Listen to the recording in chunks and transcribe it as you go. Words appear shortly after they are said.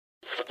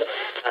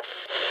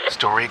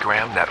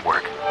Storygram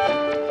Network.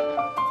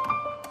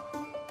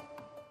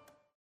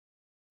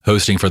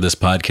 Hosting for this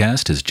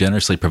podcast is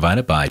generously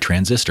provided by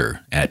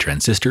Transistor at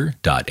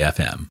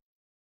transistor.fm.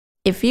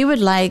 If you would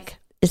like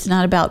It's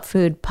Not About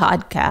Food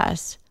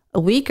podcast a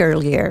week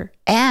earlier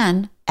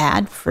and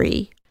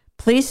ad-free,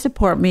 please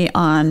support me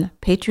on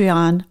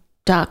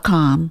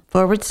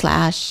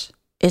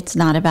patreon.com/It's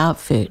Not About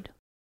Food.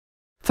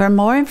 For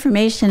more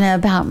information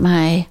about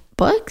my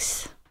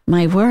books,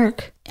 my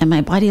work, and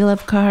my body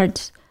love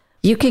cards,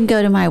 you can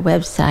go to my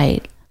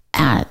website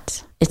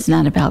at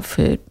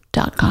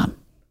itsnotaboutfood.com.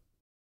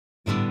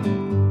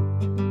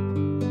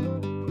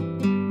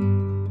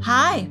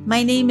 Hi,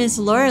 my name is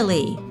Laura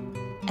Lee,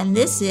 and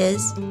this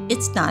is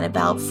It's Not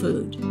About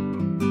Food.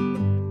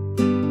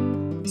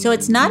 So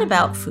it's not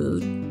about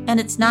food, and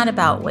it's not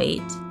about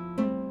weight.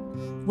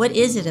 What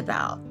is it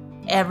about?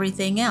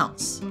 Everything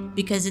else.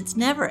 Because it's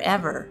never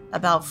ever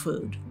about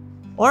food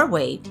or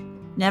weight.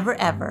 Never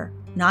ever.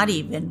 Not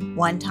even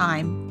one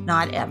time.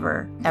 Not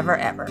ever. Ever,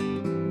 ever.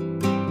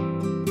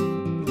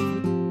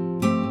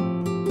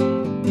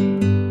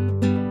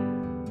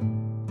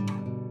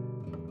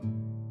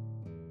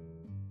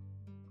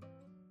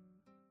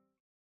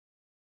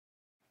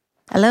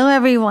 Hello,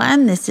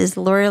 everyone. This is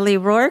Laura Lee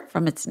Rourke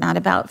from It's Not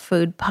About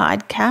Food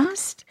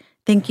podcast.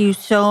 Thank you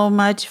so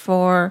much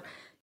for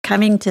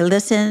coming to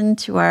listen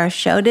to our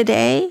show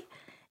today.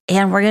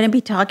 And we're going to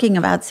be talking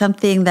about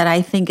something that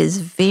I think is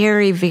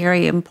very,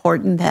 very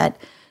important that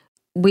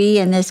we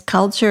in this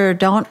culture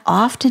don't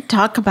often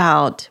talk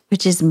about,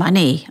 which is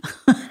money.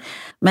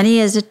 Money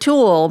is a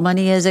tool.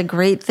 Money is a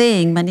great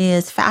thing. Money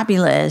is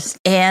fabulous.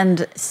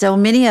 And so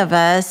many of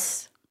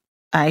us,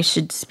 I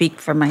should speak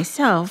for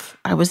myself,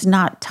 I was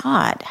not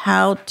taught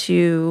how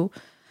to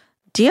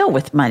deal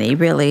with money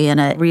really in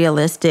a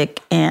realistic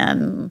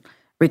and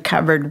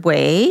recovered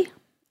way.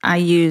 I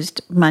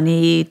used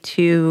money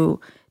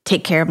to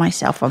take care of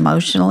myself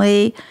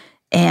emotionally,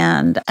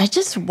 and I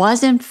just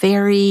wasn't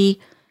very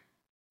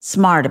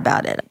smart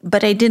about it.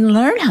 But I didn't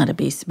learn how to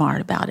be smart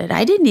about it.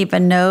 I didn't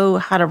even know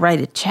how to write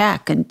a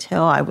check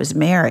until I was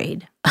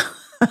married.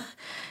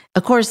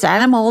 Of course,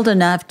 I'm old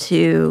enough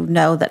to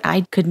know that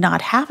I could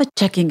not have a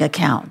checking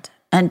account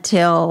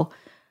until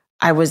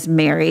I was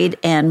married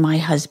and my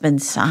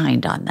husband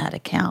signed on that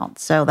account.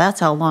 So that's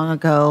how long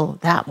ago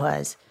that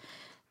was.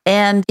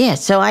 And yeah,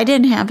 so I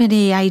didn't have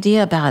any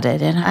idea about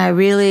it. And I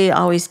really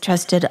always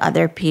trusted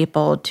other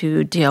people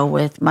to deal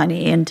with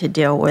money and to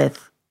deal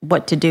with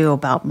what to do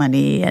about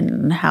money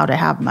and how to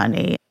have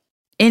money.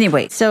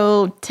 Anyway,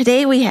 so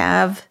today we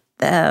have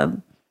the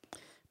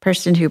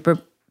person who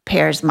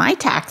prepares my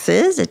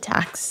taxes, a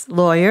tax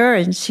lawyer,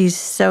 and she's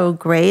so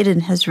great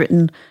and has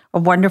written a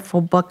wonderful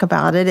book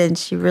about it. And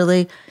she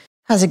really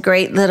has a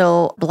great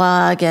little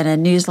blog and a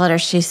newsletter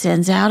she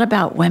sends out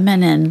about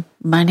women and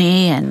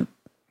money and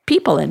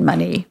people and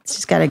money.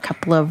 She's got a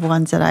couple of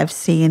ones that I've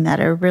seen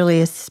that are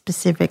really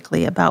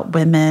specifically about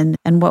women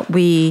and what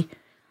we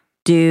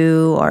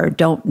do or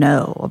don't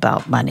know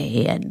about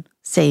money and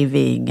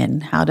saving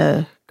and how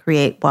to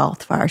create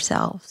wealth for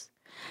ourselves.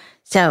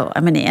 So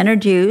I'm going to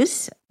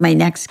introduce my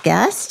next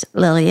guest,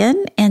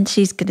 Lillian, and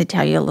she's going to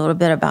tell you a little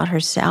bit about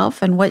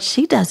herself and what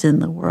she does in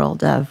the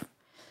world of,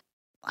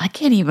 I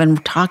can't even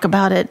talk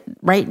about it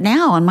right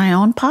now on my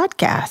own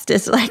podcast.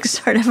 It's like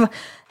sort of,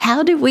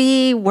 how do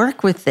we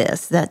work with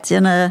this that's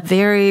in a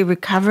very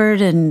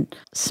recovered and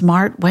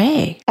smart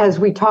way? As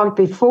we talked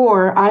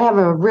before, I have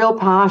a real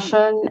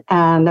passion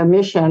and a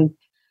mission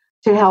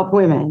to help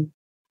women.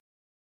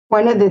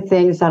 One of the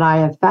things that I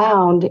have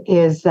found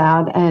is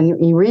that, and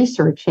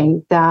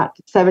researching, that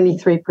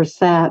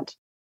 73%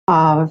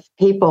 of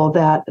people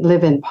that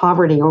live in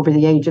poverty over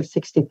the age of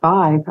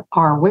 65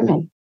 are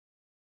women.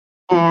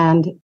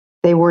 And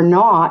they were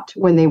not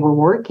when they were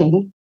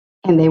working,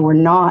 and they were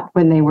not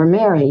when they were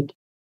married.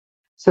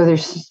 So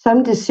there's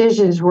some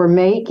decisions we're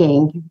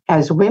making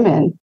as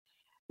women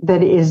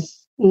that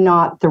is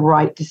not the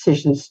right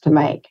decisions to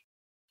make.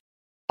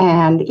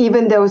 And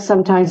even though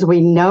sometimes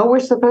we know we're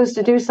supposed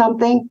to do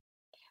something,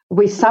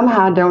 we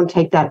somehow don't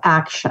take that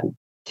action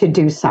to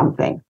do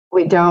something.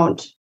 We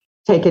don't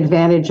take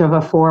advantage of a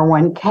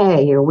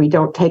 401k, or we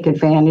don't take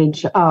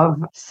advantage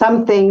of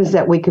some things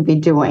that we could be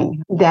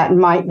doing that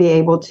might be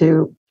able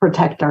to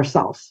protect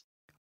ourselves.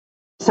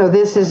 So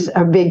this is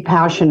a big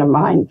passion of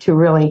mine, to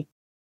really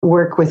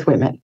work with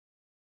women.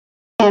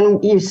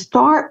 And you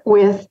start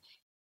with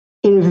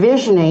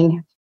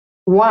envisioning,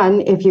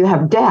 one, if you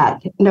have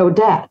debt, no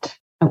debt,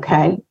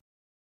 okay?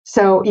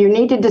 So you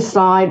need to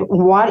decide,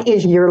 what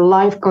is your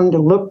life going to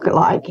look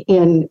like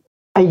in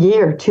a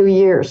year, 2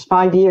 years,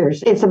 5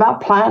 years? It's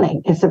about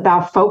planning. It's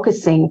about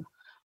focusing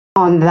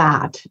on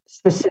that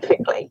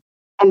specifically.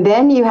 And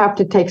then you have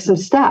to take some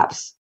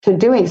steps to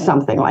doing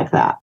something like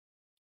that.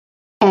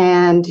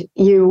 And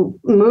you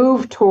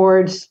move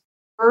towards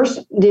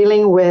first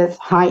dealing with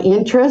high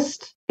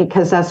interest,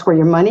 because that's where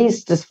your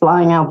money's just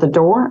flying out the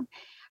door.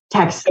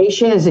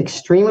 Taxation is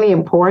extremely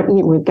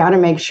important. We've got to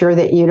make sure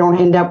that you don't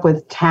end up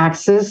with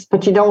taxes,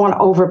 but you don't want to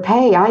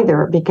overpay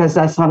either, because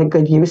that's not a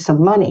good use of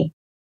money.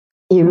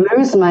 You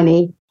lose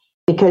money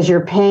because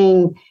you're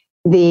paying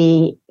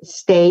the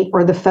state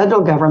or the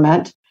federal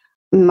government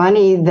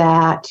money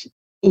that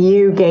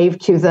you gave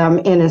to them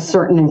in a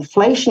certain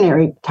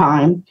inflationary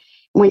time.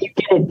 When you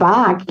get it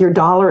back, your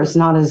dollar is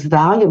not as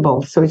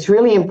valuable. So it's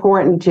really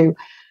important to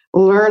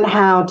learn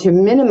how to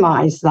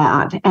minimize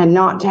that and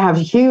not to have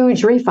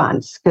huge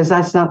refunds, because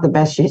that's not the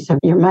best use of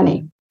your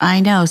money. I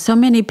know. So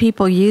many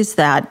people use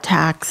that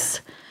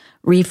tax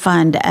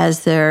refund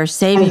as their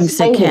savings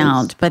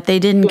account, but they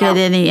didn't get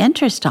any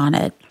interest on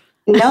it.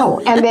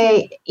 No, and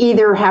they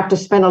either have to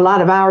spend a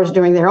lot of hours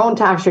doing their own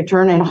tax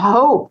return and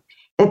hope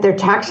that their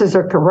taxes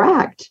are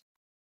correct,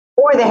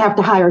 or they have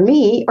to hire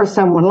me or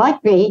someone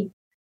like me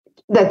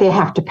that they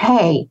have to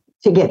pay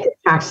to get the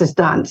taxes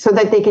done so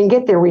that they can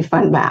get their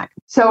refund back.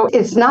 So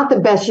it's not the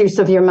best use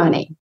of your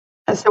money.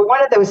 And so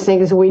one of those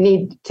things, we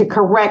need to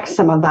correct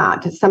some of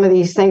that, some of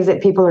these things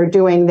that people are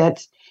doing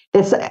that's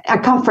a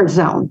comfort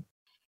zone.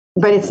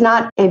 But it's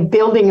not a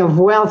building of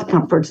wealth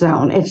comfort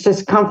zone. It's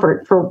just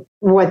comfort for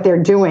what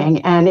they're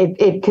doing. And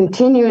it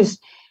continues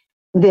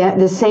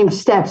the same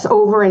steps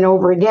over and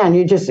over again.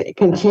 You're just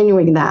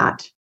continuing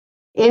that.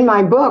 In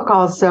my book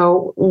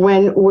also,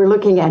 when we're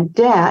looking at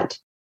debt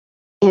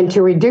and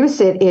to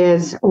reduce it,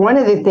 is one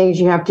of the things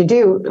you have to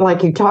do,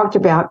 like you talked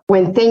about,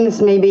 when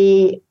things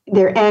maybe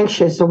they're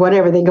anxious or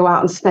whatever, they go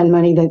out and spend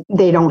money that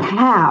they don't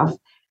have.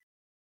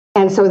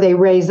 And so they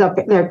raise up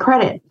their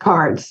credit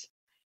cards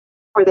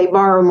or they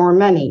borrow more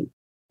money.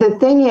 The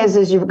thing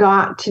is you've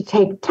got to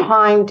take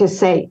time to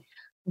say,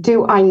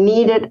 do I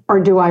need it or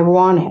do I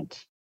want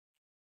it?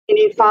 And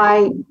if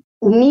I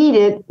need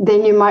it,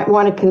 then you might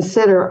want to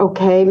consider,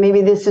 okay,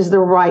 maybe this is the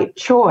right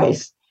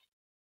choice.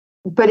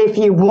 But if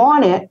you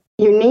want it,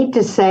 you need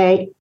to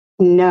say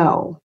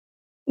no,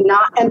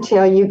 not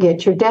until you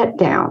get your debt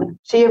down.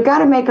 So you've got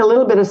to make a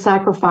little bit of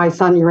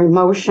sacrifice on your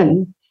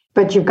emotion,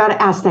 but you've got to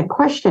ask that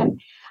question.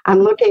 I'm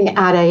looking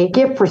at a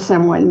gift for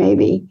someone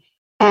maybe,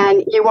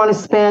 and you want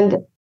to spend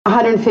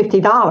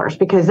 $150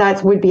 because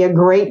that would be a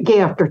great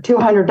gift, or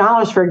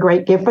 $200 for a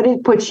great gift, but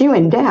it puts you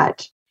in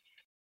debt.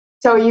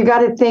 So you got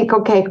to think,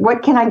 okay,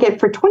 what can I get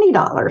for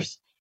 $20?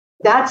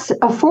 That's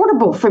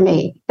affordable for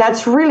me.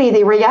 That's really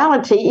the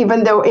reality,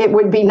 even though it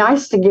would be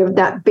nice to give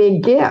that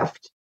big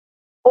gift.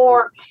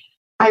 Or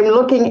I'm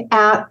looking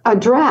at a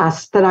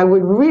dress that I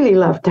would really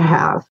love to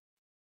have.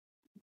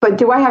 But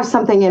do I have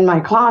something in my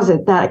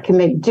closet that I can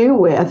make do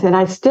with and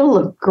I still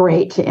look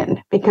great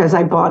in because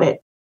I bought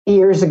it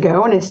years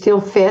ago and it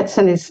still fits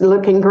and it's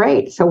looking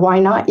great. So why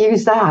not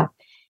use that?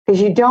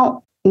 Because you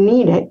don't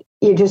need it.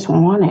 You just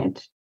want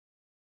it.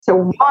 So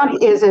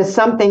want is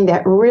something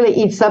that really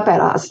eats up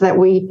at us, that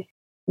we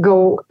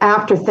go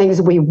after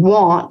things we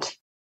want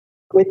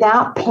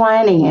without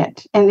planning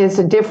it. And there's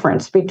a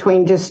difference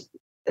between just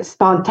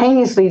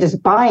spontaneously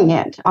just buying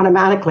it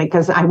automatically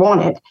because I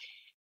want it.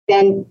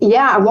 Then,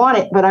 yeah, I want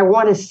it, but I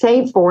want to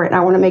save for it. I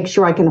want to make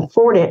sure I can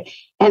afford it.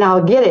 And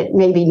I'll get it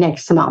maybe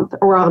next month,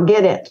 or I'll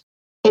get it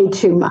in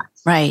 2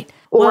 months. Right.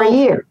 Or a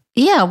year.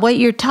 Yeah, what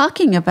you're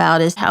talking about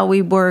is how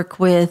we work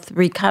with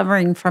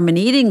recovering from an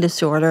eating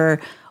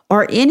disorder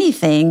or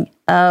anything.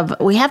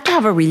 We have to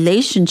have a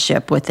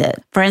relationship with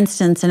it. For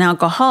instance, an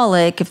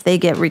alcoholic, if they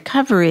get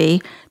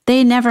recovery,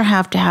 they never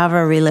have to have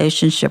a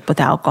relationship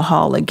with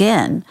alcohol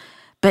again.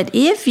 But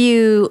if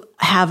you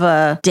have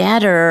a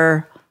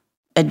debtor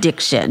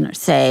addiction,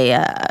 say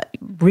a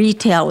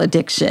retail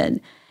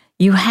addiction,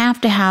 you have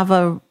to have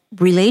a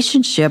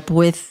relationship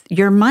with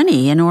your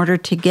money in order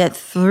to get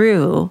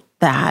through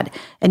that.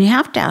 And you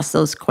have to ask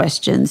those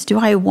questions. Do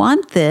I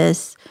want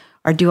this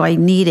or do I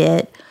need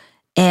it?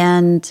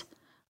 And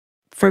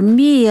for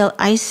me,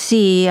 I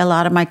see a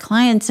lot of my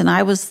clients, and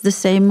I was the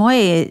same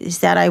way, is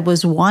that I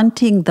was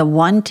wanting the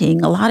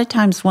wanting. A lot of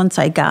times once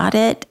I got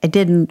it, I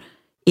didn't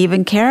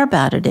even care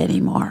about it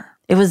anymore.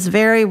 It was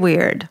very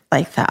weird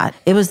like that.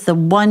 It was the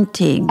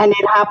wanting. And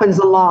it happens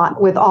a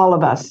lot with all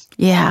of us.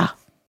 Yeah.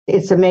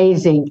 It's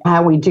amazing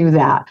how we do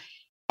that.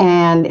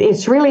 And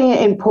it's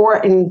really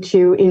important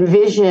to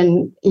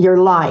envision your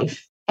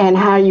life and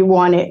how you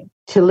want it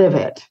to live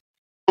it.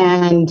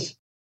 And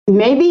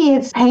maybe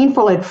it's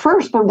painful at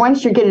first, but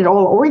once you get it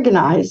all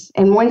organized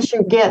and once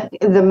you get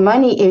the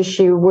money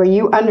issue where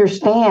you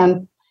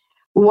understand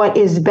what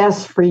is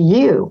best for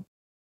you,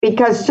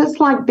 because just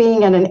like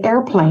being in an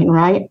airplane,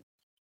 right?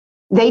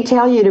 They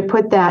tell you to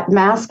put that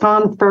mask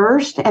on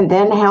first and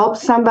then help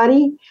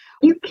somebody.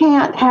 You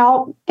can't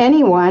help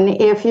anyone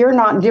if you're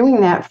not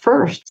doing that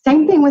first.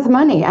 Same thing with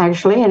money,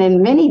 actually, and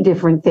in many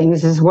different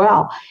things as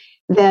well,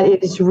 that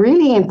it is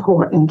really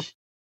important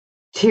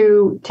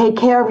to take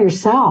care of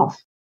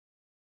yourself.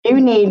 You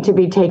need to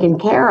be taken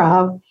care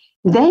of.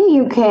 Then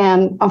you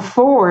can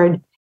afford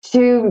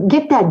to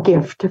get that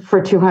gift for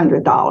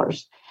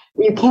 $200.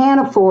 You can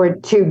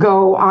afford to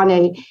go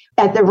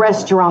at the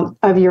restaurant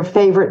of your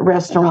favorite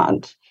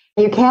restaurant.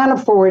 You can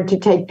afford to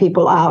take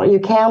people out. You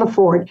can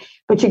afford,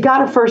 but you got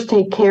to first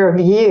take care of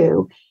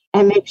you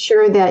and make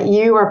sure that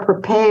you are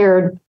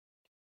prepared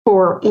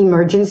for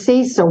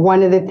emergencies. So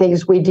one of the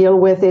things we deal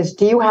with is,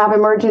 do you have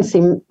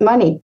emergency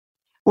money?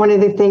 one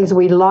of the things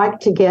we like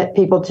to get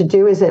people to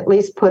do is at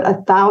least put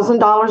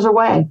 $1,000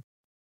 away.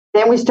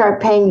 Then we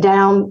start paying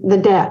down the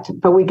debt,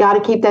 but we got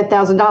to keep that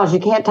 $1,000. You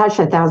can't touch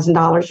that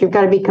 $1,000. You've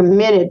got to be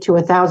committed to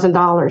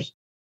 $1,000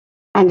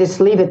 and just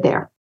leave it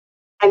there.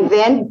 And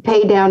then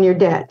pay down your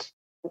debt.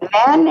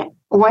 Then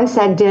once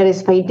that debt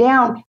is paid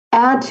down,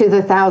 add to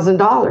the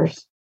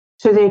 $1,000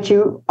 so that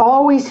you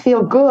always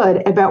feel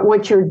good about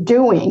what you're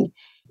doing.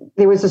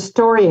 There was a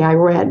story I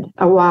read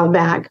a while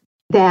back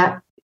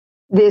that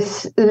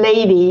this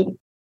lady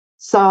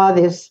saw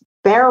this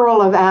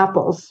barrel of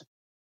apples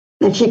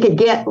that she could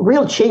get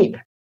real cheap,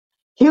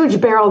 huge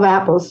barrel of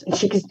apples. And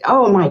she goes,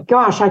 oh my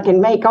gosh, I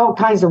can make all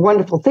kinds of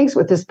wonderful things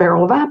with this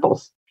barrel of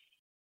apples.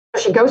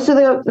 She goes to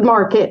the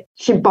market,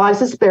 she buys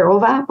this barrel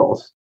of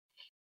apples,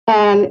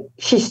 and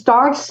she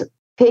starts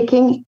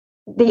picking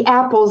the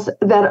apples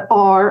that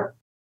are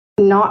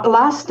not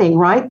lasting,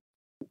 right?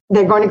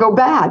 They're going to go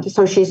bad.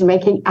 So she's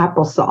making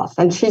applesauce,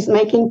 and she's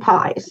making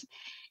pies,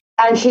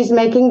 and she's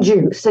making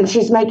juice, and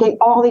she's making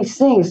all these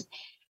things.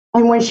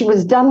 And when she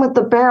was done with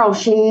the barrel,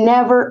 she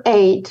never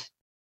ate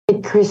a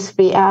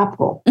crispy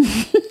apple.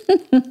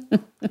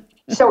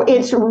 So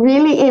it's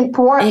really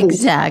important.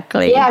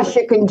 Exactly. Yes,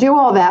 you can do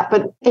all that,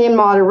 but in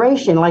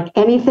moderation, like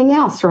anything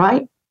else,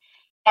 right?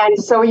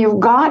 And so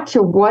you've got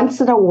to once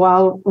in a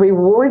while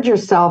reward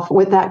yourself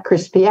with that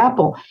crispy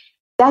apple.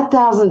 That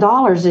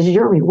 $1,000 is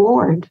your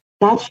reward.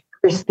 That's your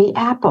crispy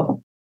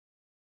apple.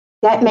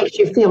 That makes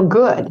you feel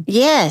good.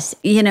 Yes.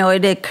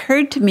 It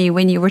occurred to me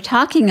when you were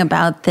talking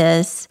about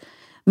this,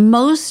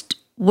 most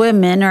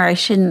women, or I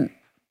shouldn't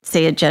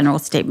say a general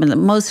statement,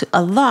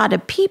 a lot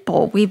of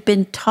people, we've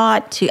been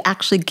taught to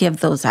actually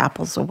give those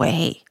apples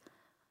away,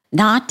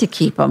 not to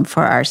keep them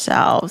for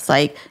ourselves.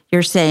 Like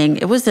you're saying,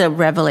 it was a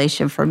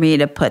revelation for me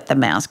to put the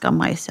mask on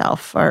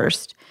myself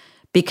first,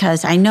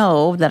 because I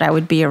know that I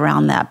would be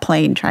around that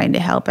plane trying to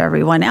help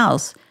everyone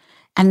else.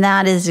 And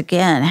that is,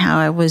 again, how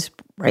I was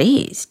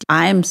raised.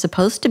 I'm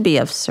supposed to be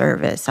of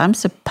service. I'm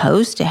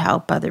supposed to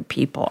help other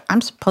people.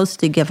 I'm supposed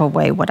to give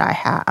away what I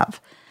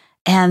have.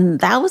 And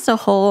that was a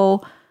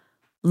whole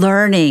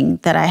learning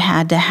that I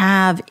had to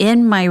have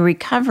in my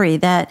recovery,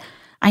 that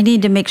I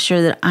need to make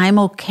sure that I'm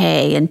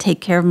okay and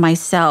take care of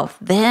myself.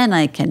 Then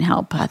I can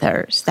help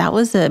others. That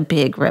was a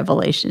big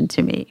revelation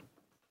to me.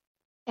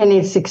 And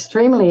it's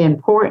extremely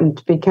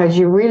important, because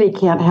you really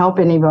can't help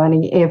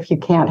anybody if you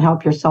can't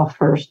help yourself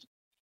first.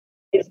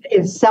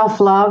 It's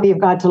self-love. You've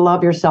got to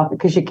love yourself,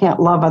 because you can't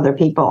love other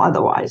people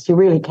otherwise. You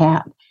really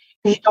can't.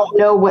 Because you don't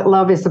know what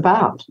love is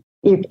about.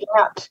 You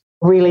can't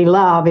really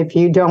love if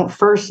you don't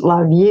first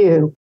love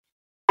you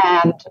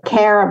and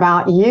care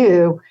about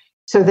you,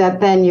 so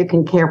that then you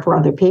can care for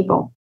other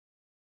people.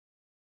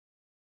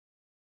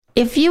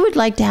 If you would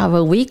like to have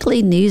a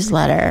weekly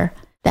newsletter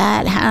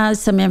that has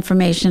some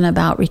information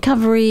about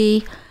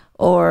recovery,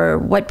 or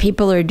what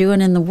people are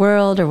doing in the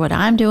world, or what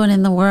I'm doing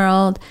in the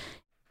world,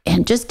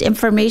 and just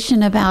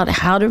information about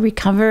how to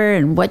recover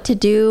and what to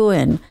do,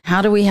 and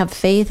how do we have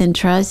faith and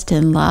trust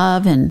and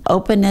love and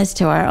openness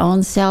to our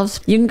own selves,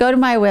 you can go to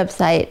my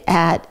website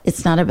at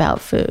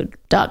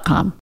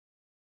itsnotaboutfood.com.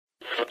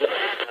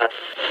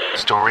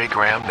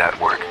 Storygram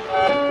Network.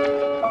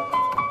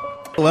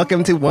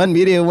 Welcome to One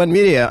Media, One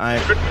Media.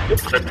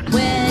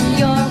 When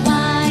you're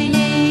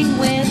whining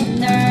with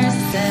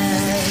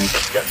nurses.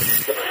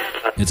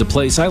 It's a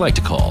place I like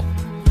to call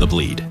The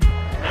Bleed.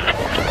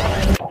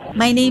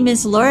 My name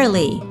is Laura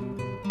Lee,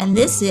 and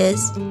this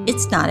is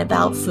It's Not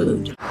About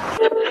Food.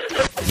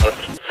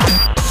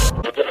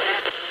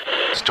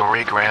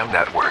 Storygram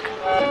Network.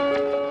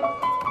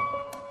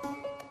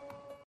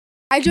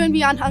 I joined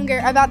Beyond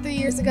Hunger about 3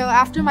 years ago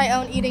after my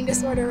own eating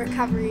disorder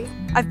recovery.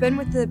 I've been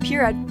with the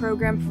Peer Ed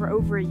program for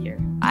over a year.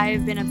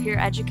 I've been a peer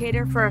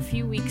educator for a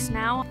few weeks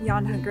now.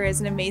 Beyond Hunger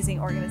is an amazing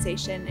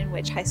organization in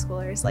which high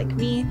schoolers like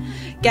me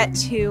get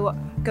to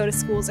go to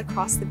schools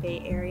across the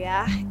Bay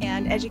Area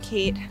and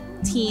educate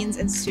teens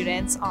and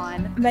students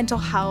on mental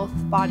health,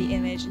 body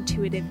image,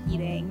 intuitive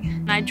eating.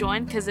 And I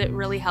joined because it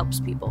really helps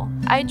people.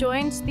 I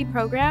joined the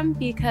program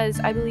because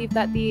I believe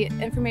that the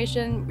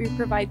information we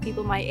provide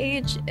people my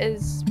age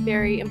is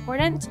very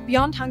important.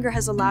 Beyond Hunger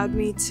has allowed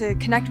me to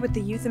connect with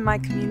the youth in my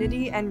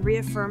community and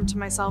reaffirm to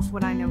myself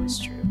what I know is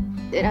true.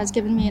 It has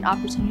given me an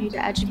opportunity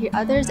to educate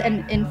others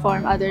and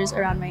inform others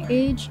around my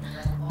age.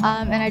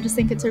 And I just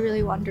think it's a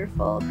really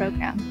wonderful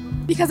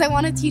program. Because I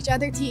want to teach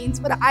other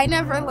teens what I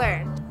never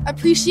learned.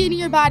 Appreciating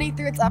your body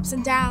through its ups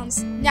and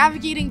downs,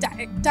 navigating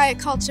diet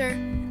culture,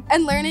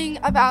 and learning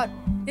about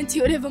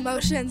intuitive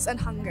emotions and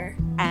hunger.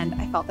 And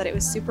I felt that it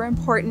was super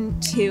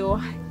important to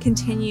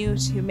continue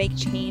to make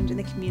change in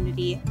the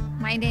community.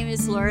 My name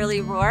is Laura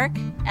Lee Rourke,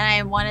 and I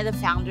am one of the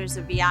founders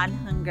of Beyond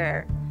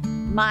Hunger.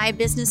 My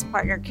business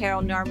partner,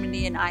 Carol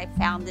Normandy, and I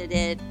founded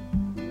it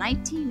in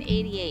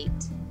 1988.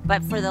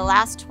 But for the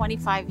last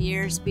 25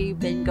 years, we've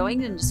been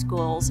going into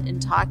schools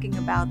and talking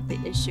about the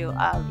issue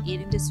of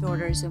eating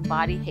disorders and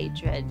body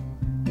hatred.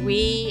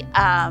 We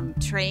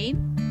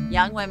train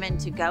young women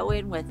to go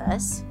in with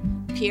us,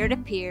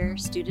 peer-to-peer,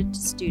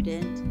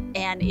 student-to-student,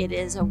 and it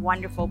is a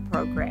wonderful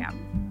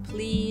program.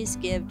 please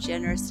give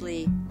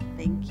generously.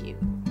 Thank you.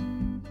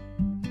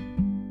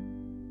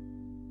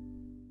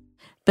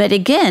 But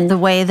again, the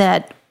way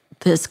that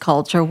this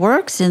culture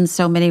works in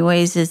so many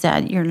ways is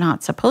that you're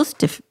not supposed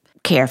to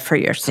care for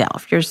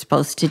yourself. You're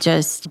supposed to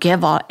just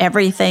give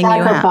everything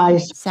you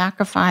have.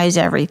 Sacrifice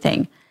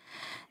everything.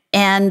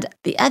 And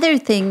the other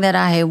thing that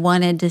I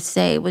wanted to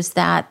say was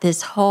that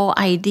this whole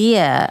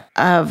idea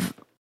of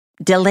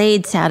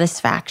delayed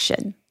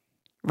satisfaction,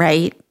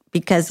 right?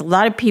 Because a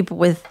lot of people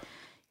with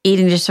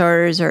eating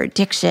disorders or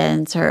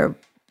addictions or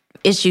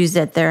issues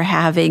that they're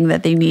having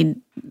that they need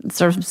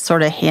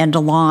sort of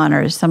handle on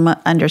or some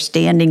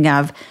understanding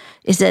of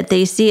is that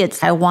they see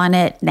it's, I want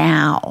it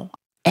now.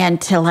 And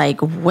to like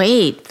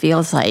wait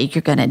feels like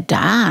you're going to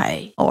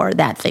die or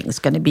that thing's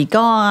going to be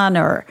gone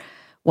or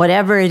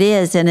whatever it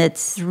is. And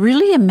it's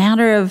really a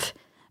matter of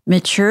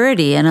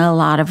maturity in a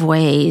lot of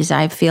ways.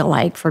 I feel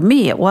like for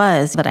me it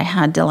was, but I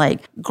had to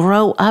like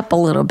grow up a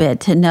little bit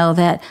to know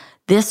that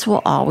this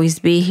will always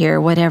be here,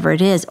 whatever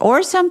it is,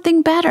 or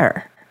something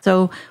better.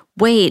 So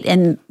wait.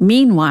 And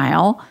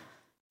meanwhile,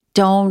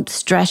 don't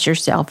stress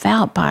yourself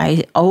out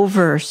by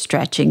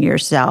overstretching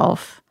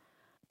yourself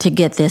to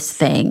get this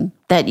thing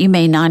that you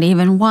may not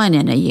even want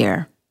in a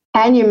year.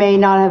 And you may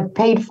not have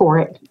paid for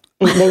it.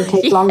 It may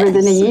take longer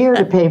than a year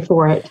to pay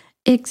for it.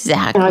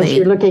 Exactly. If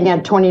you're looking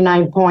at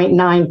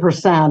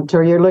 29.9%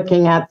 or you're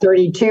looking at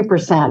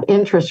 32%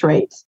 interest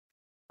rates,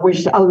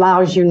 which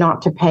allows you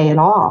not to pay it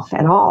off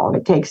at all.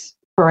 It takes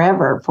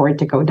forever for it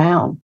to go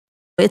down.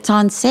 It's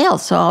on sale,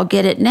 so I'll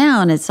get it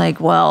now. And it's like,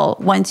 well,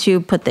 once you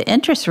put the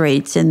interest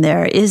rates in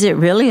there, is it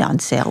really on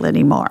sale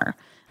anymore?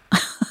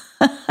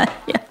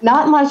 Yeah.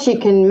 Not unless you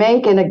can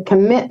make a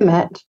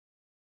commitment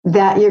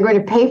that you're going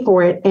to pay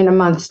for it in a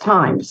month's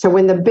time. So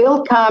when the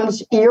bill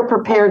comes, you're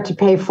prepared to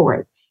pay for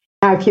it.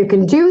 Now, if you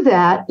can do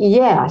that,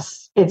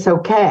 yes, it's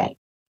okay.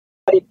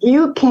 But if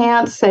you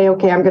can't say,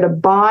 okay, I'm going to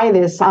buy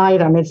this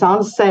item, it's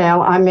on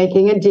sale, I'm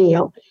making a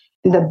deal,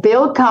 the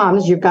bill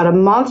comes, you've got a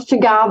month to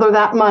gather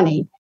that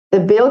money. The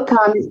bill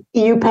comes,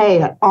 you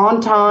pay it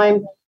on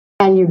time,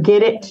 and you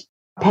get it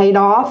paid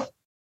off,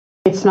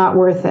 it's not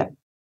worth it.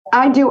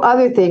 I do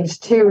other things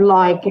too,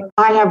 like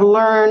I have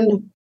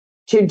learned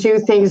to do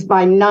things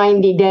by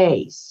 90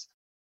 days.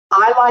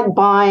 I like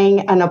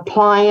buying an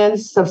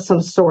appliance of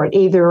some sort,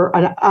 either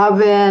an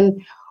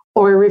oven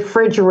or a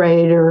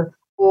refrigerator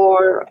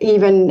or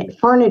even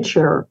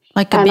furniture.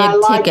 Like a big I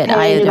like ticket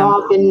paying it item.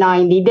 off in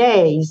 90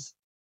 days.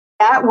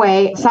 That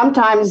way,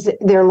 sometimes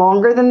they're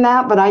longer than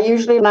that, but I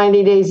usually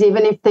 90 days,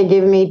 even if they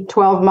give me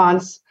 12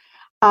 months,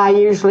 I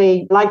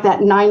usually like that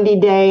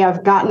 90-day.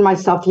 I've gotten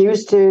myself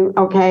used to,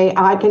 okay,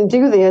 I can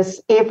do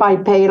this if I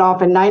pay it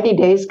off in 90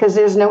 days because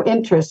there's no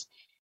interest.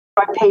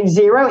 I paid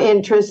zero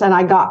interest and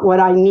I got what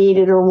I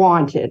needed or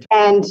wanted.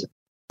 And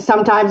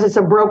sometimes it's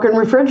a broken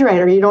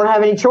refrigerator. You don't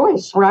have any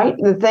choice, right?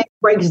 The thing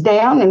breaks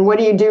down and what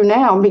do you do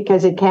now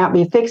because it can't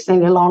be fixed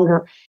any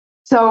longer?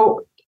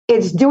 So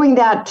it's doing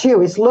that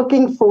too. It's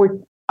looking for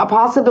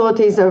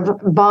possibilities of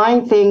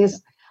buying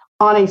things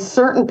on a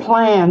certain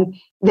plan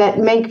that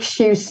makes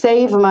you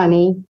save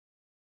money,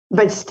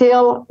 but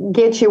still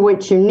get you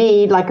what you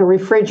need, like a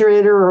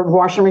refrigerator or a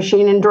washing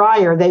machine and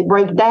dryer. They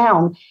break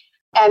down.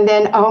 And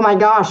then, oh my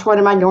gosh, what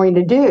am I going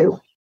to do?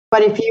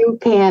 But if you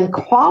can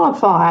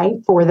qualify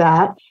for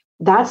that,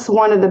 that's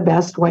one of the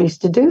best ways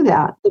to do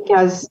that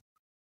because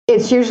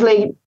it's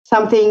usually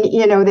something,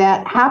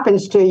 that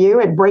happens to you.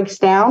 It breaks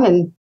down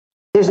and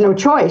there's no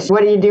choice.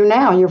 What do you do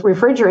now? Your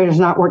refrigerator's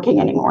not working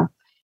anymore.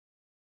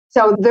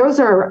 So those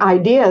are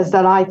ideas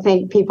that I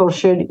think people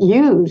should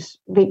use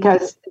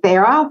because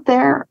they're out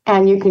there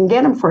and you can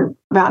get them for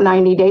about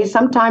 90 days.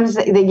 Sometimes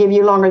they give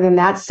you longer than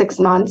that, 6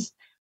 months.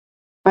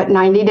 But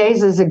 90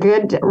 days is a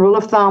good rule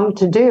of thumb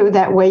to do.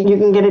 That way you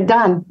can get it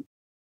done.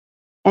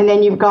 And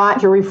then you've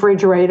got your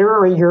refrigerator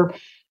or your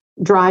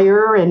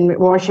dryer and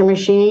washing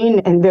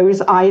machine and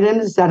those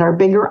items that are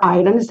bigger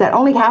items that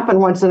only happen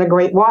once in a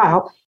great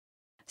while.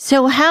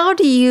 So how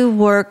do you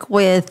work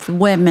with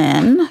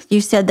women? You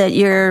said that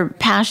you're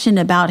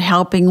passionate about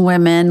helping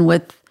women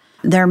with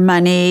their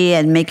money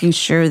and making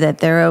sure that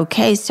they're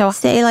okay. So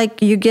say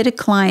like you get a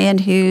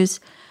client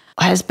whose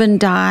husband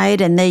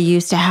died and they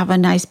used to have a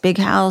nice big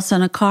house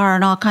and a car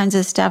and all kinds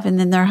of stuff. And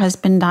then their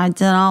husband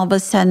died and all of a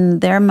sudden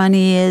their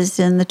money is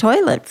in the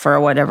toilet for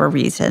whatever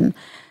reason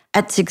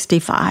at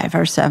 65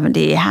 or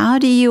 70. How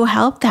do you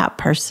help that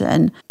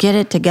person get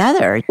it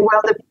together?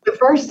 Well, the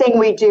first thing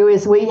we do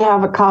is we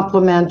have a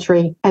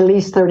complimentary, at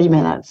least 30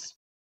 minutes.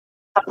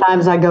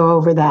 Sometimes I go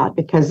over that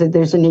because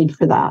there's a need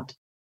for that.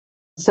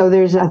 So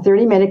there's a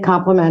 30-minute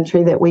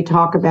complimentary that we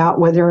talk about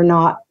whether or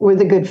not we're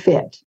the good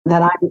fit,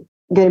 that I'm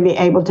going to be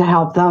able to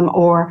help them,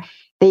 or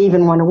they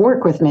even want to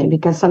work with me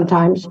because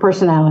sometimes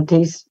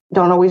personalities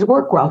don't always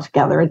work well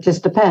together. It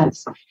just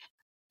depends.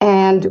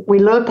 And we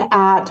look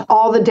at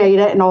all the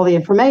data and all the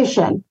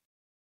information.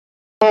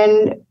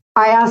 And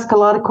I ask a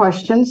lot of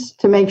questions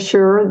to make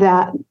sure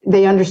that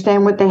they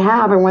understand what they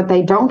have and what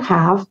they don't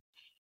have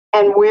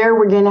and where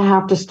we're going to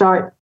have to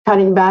start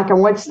cutting back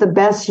and what's the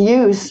best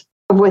use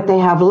of what they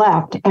have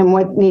left and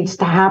what needs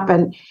to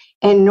happen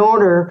in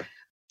order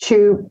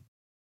to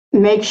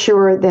make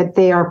sure that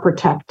they are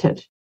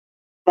protected,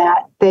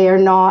 that they are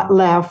not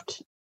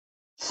left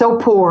so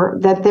poor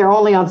that they're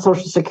only on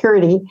Social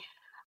Security,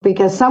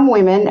 because some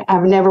women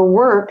have never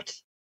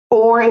worked,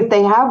 or if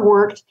they have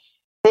worked,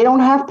 they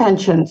don't have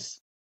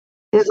pensions.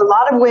 There's a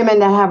lot of women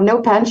that have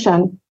no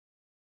pension,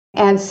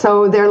 and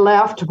so they're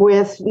left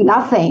with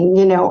nothing.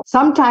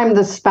 Sometimes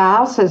the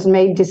spouse has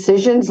made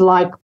decisions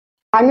like,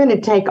 I'm going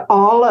to take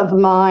all of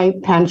my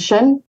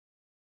pension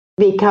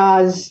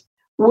because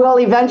we'll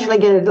eventually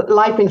get a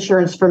life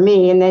insurance for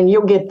me, and then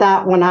you'll get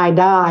that when I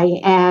die,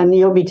 and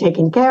you'll be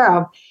taken care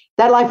of.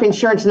 That life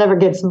insurance never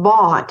gets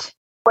bought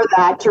for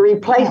that to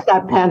replace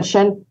that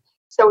pension.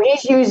 So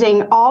he's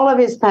using all of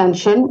his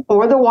pension,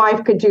 or the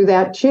wife could do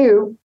that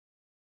too.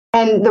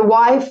 And the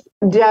wife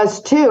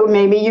does too,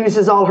 maybe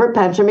uses all her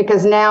pension,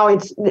 because now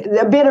it's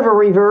a bit of a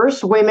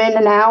reverse.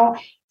 Women now,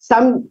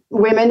 some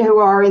women who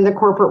are in the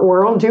corporate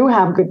world do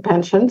have good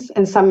pensions,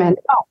 and some men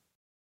don't.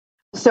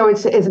 So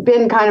it's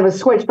been kind of a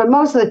switch, but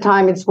most of the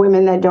time it's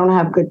women that don't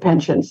have good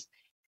pensions.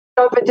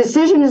 So if a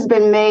decision has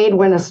been made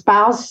when a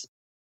spouse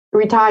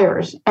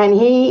retires and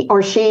he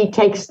or she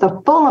takes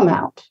the full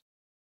amount,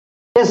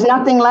 there's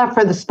nothing left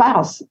for the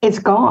spouse. It's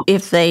gone.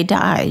 If they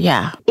die,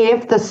 yeah.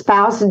 If the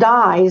spouse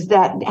dies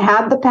that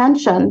had the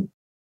pension,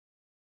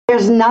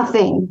 there's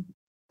nothing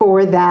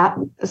for that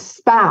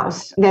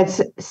spouse that's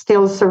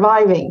still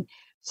surviving.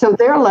 So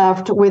they're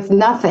left with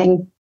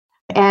nothing.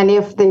 And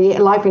if the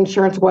life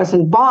insurance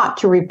wasn't bought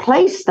to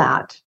replace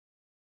that,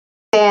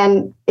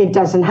 then it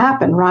doesn't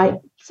happen, right?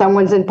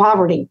 Someone's in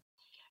poverty.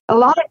 A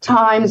lot of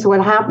times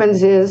what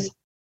happens is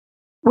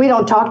we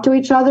don't talk to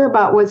each other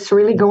about what's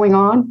really going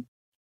on.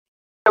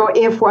 So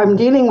if I'm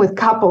dealing with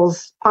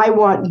couples, I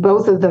want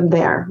both of them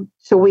there.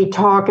 So we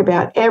talk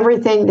about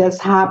everything that's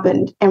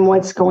happened and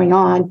what's going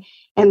on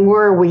and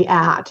where are we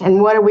at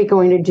and what are we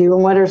going to do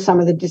and what are some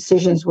of the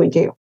decisions we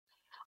do.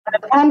 On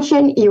a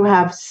pension, you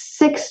have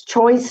 6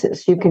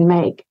 choices you can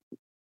make.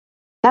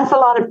 That's a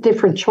lot of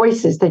different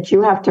choices that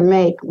you have to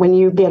make when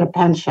you get a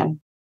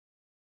pension.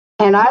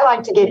 And I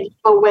like to get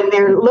people when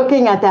they're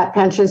looking at that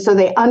pension so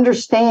they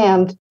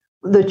understand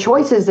the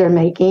choices they're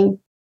making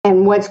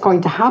and what's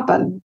going to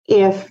happen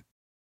if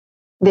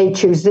they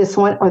choose this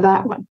one or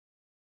that one.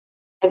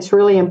 It's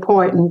really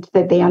important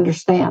that they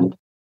understand.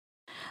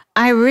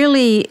 I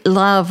really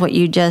love what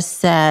you just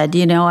said.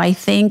 I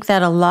think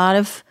that a lot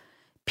of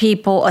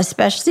people,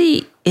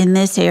 especially in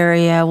this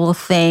area, will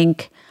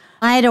think,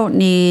 I don't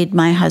need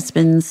my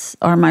husband's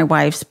or my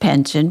wife's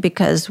pension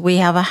because we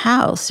have a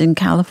house in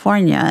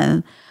California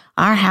and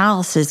our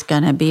house is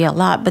going to be a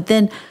lot. But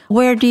then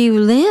where do you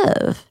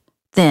live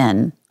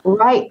then?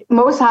 Right.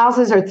 Most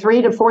houses are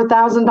 $3,000 to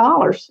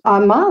 $4,000 a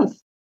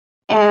month.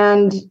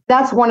 And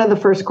that's one of the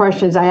first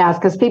questions I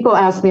ask, because people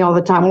ask me all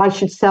the time, well,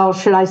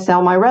 should I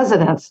sell my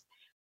residence?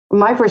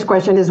 My first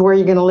question is, where are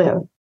you going to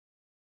live?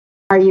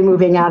 Are you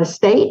moving out of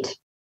state?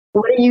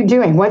 What are you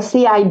doing? What's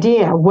the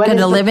idea? Going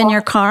to live in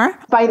your car?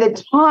 By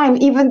the time,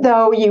 even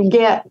though you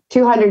get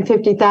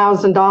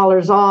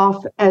 $250,000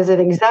 off as an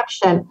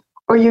exemption,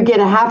 or you get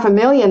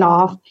 $500,000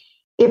 off,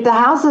 if the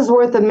house is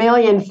worth $1.5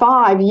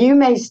 million, you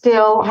may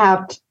still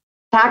have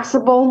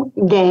taxable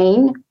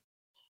gain.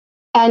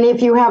 And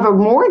if you have a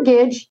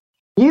mortgage,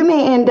 you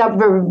may end up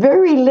with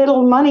very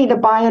little money to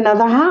buy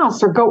another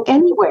house or go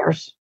anywhere,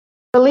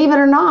 believe it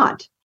or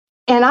not.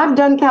 And I've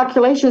done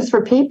calculations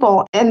for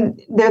people and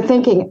they're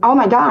thinking, oh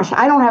my gosh,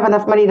 I don't have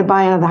enough money to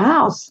buy another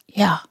house.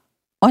 Yeah.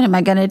 What am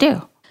I going to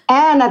do?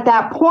 And at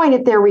that point,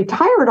 if they're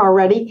retired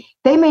already,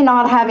 they may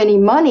not have any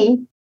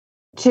money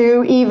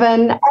to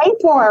even pay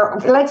for.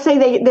 Let's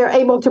say they're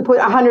able to put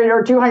 $100,000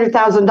 or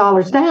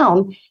 $200,000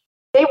 down.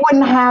 They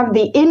wouldn't have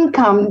the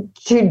income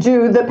to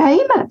do the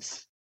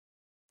payments.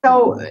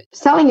 So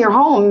selling your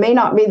home may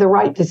not be the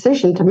right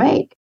decision to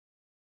make.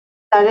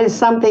 That is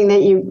something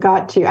that you've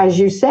got to, as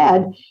you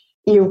said,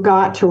 you've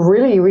got to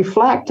really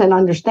reflect and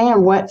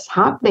understand what's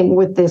happening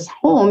with this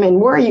home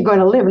and where are you going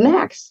to live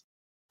next.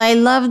 I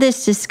love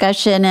this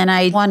discussion, and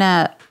I want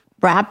to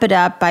wrap it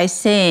up by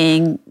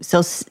saying,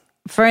 so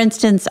for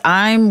instance,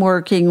 I'm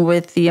working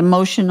with the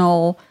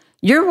emotional,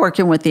 you're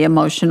working with the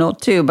emotional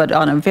too, but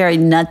on a very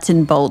nuts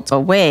and bolts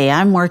way.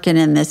 I'm working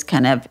in this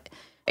kind of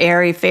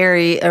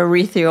airy-fairy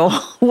ethereal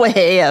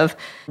way of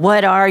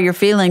what are your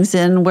feelings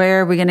and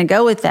where are we going to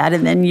go with that?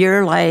 And then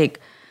you're like,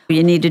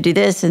 you need to do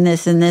this and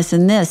this and this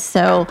and this.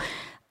 So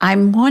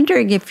I'm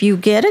wondering if you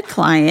get a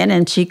client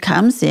and she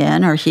comes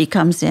in or he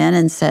comes in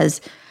and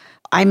says,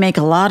 I make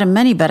a lot of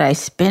money, but I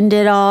spend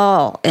it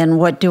all. And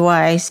what do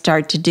I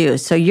start to do?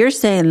 So you're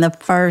saying the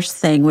first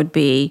thing would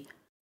be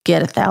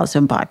get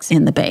 $1,000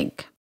 in the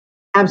bank.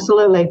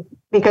 Absolutely.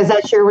 Because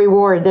that's your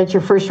reward. That's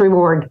your first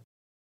reward.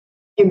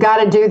 You've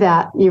got to do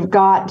that. You've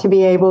got to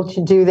be able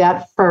to do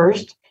that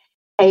first.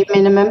 Pay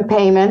minimum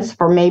payments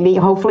for maybe,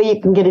 hopefully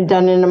you can get it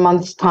done in a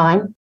month's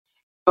time.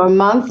 For a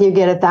month, you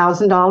get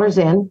 $1,000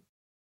 in.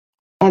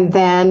 And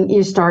then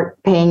you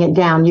start paying it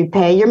down. You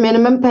pay your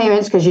minimum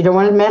payments because you don't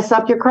want to mess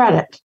up your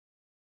credit.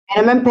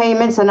 minimum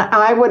payments, and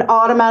I would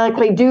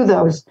automatically do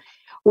those,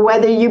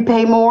 whether you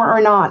pay more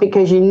or not,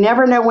 because you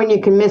never know when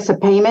you can miss a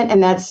payment,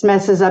 and that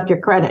messes up your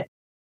credit.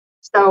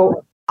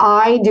 So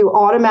I do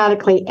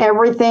automatically.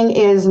 Everything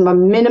is a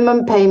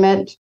minimum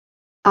payment.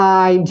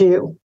 I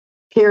do,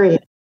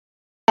 period.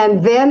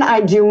 And then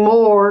I do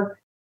more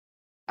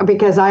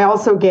because I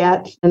also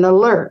get an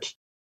alert.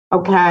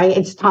 Okay,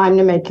 it's time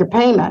to make your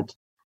payment.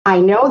 I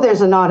know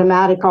there's an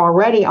automatic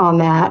already on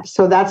that,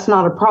 so that's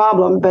not a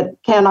problem, but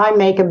can I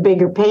make a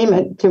bigger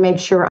payment to make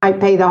sure I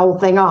pay the whole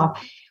thing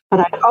off?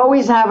 But I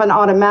always have an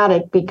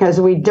automatic because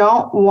we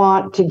don't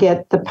want to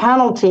get the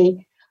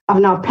penalty of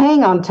not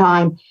paying on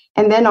time.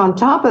 And then on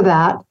top of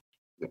that,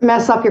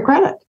 mess up your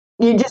credit.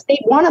 You just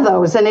need one of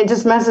those and it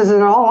just messes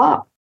it all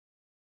up.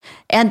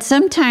 And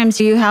sometimes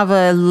you have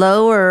a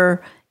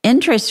lower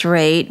interest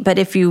rate, but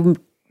if you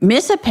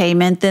miss a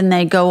payment, then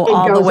they go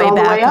all the way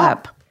back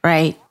up.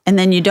 Right. And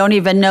then you don't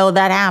even know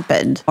that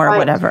happened or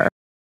whatever.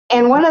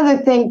 And one other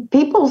thing,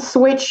 people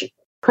switch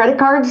credit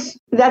cards.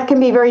 That can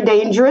be very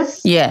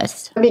dangerous.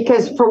 Yes.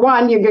 Because for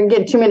one, you're going to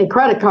get too many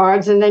credit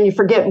cards and then you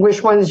forget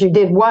which ones you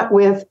did what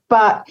with.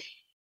 But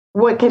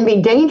what can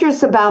be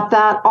dangerous about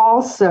that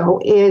also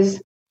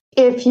is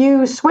if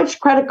you switch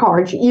credit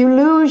cards, you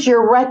lose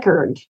your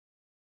record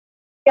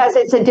because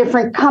it's a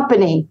different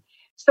company.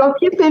 So if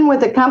you've been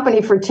with a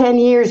company for 10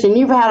 years and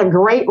you've had a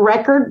great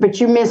record, but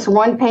you miss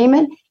one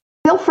payment,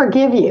 they'll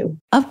forgive you.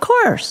 Of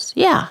course,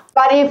 yeah.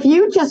 But if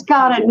you just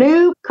got a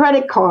new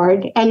credit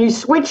card and you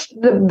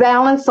switched the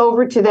balance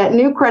over to that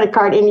new credit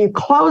card and you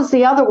close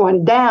the other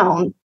one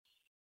down,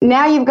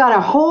 now you've got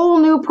a whole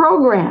new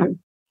program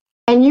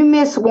and you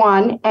miss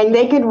one and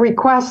they could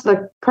request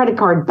the credit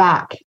card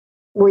back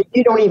where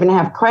you don't even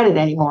have credit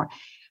anymore.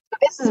 So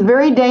this is a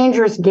very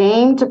dangerous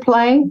game to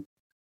play.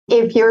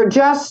 If you're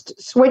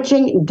just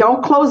switching,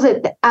 don't close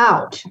it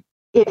out.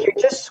 If you're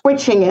just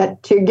switching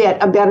it to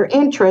get a better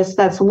interest,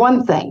 that's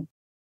one thing.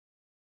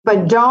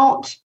 But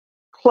don't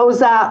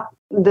close out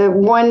the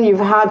one you've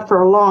had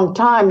for a long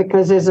time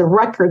because there's a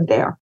record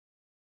there.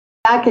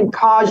 That can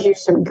cause you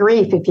some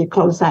grief if you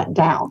close that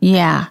down.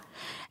 Yeah.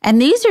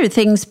 And these are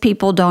things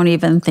people don't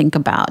even think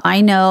about.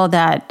 I know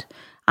that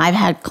I've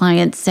had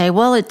clients say,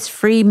 well, it's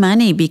free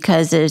money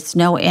because it's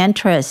no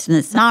interest. And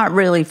it's not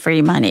really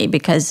free money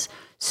because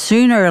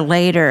sooner or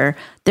later,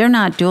 they're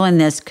not doing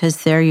this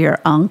because they're your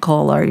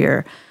uncle or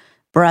your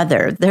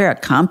brother. They're a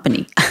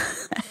company.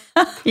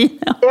 You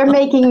know? They're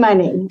making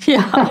money.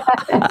 Yeah.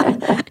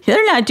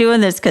 They're not doing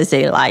this because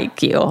they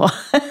like you.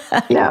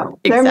 No,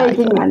 they're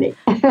making money.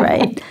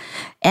 Right.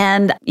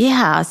 And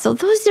yeah, so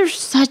those are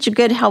such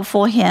good,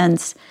 helpful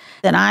hints.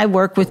 Then I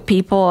work with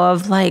people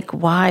of like,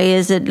 why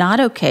is it not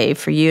okay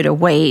for you to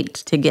wait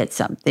to get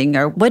something?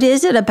 Or what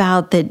is it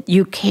about that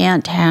you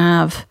can't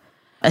have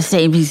a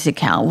savings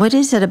account? What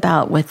is it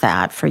about with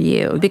that for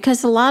you?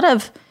 Because a lot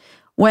of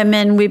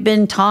women, we've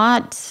been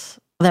taught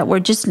that we're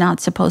just not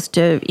supposed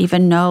to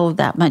even know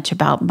that much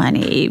about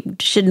money.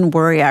 Shouldn't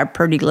worry our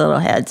pretty little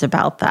heads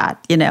about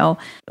that, you know.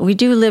 We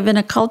do live in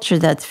a culture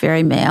that's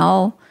very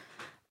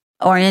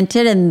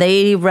male-oriented, and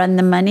they run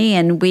the money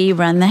and we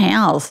run the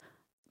house.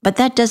 But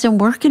that doesn't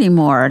work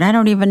anymore, and I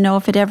don't even know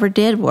if it ever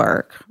did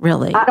work,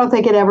 really. I don't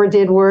think it ever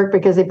did work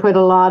because they put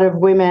a lot of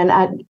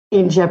women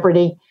in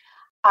jeopardy.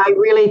 I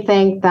really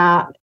think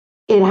that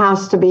it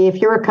has to be, if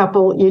you're a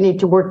couple, you need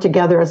to work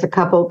together as a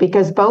couple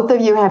because both of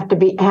you have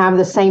to have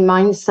the same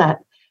mindset.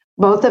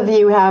 Both of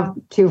you have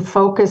to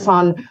focus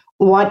on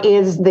what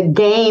is the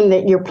game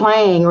that you're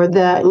playing or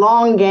the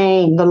long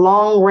game, the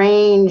long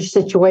range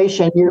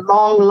situation, your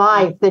long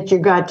life that you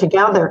got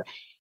together.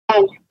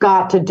 And you've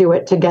got to do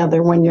it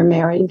together when you're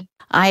married.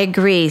 I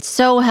agree.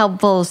 So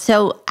helpful.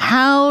 So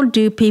how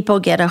do people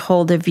get a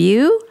hold of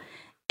you?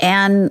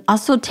 And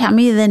also tell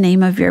me the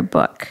name of your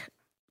book.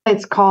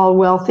 It's called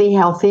Wealthy,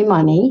 Healthy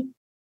Money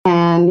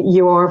and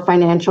Your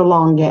Financial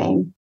Long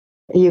Game.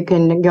 You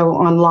can go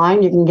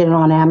online. You can get it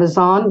on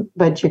Amazon,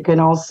 but you can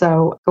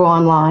also go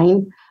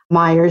online.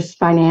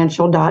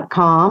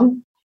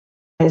 MyersFinancial.com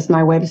is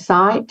my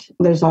website.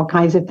 There's all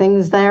kinds of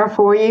things there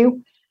for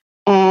you.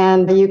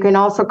 And you can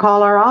also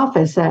call our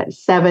office at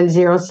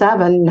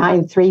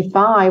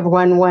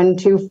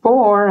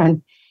 707-935-1124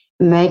 and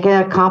make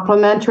a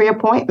complimentary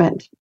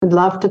appointment. We'd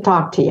love to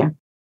talk to you.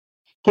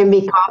 Can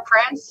be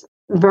conference,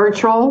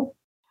 virtual,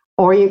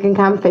 or you can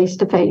come face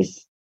to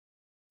face.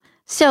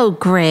 So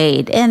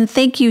great. And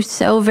thank you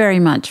so very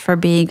much for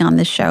being on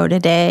the show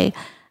today.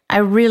 I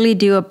really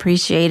do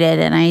appreciate it.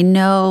 And I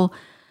know,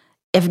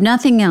 if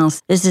nothing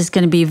else, this is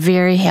going to be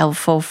very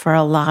helpful for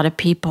a lot of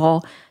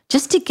people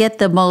just to get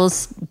the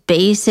most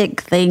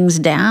basic things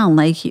down,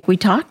 like we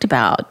talked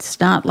about. It's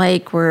not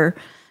like we're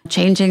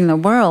changing the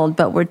world,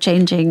 but we're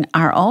changing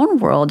our own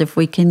world if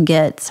we can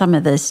get some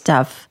of this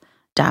stuff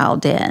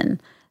dialed in.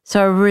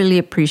 So I really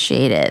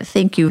appreciate it.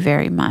 Thank you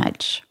very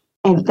much.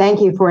 And thank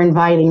you for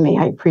inviting me.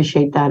 I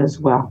appreciate that as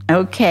well.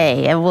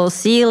 Okay, and we'll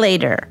see you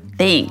later.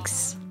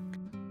 Thanks.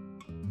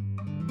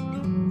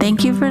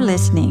 Thank you for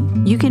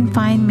listening. You can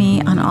find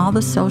me on all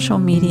the social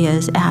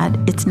medias at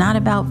It's Not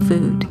About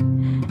Food.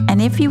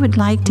 And if you would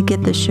like to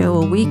get the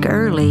show a week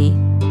early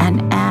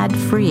and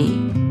ad-free,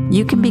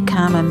 you can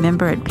become a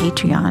member at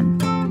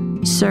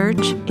Patreon.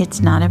 Search It's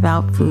Not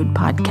About Food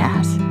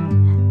Podcast.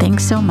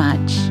 Thanks so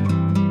much.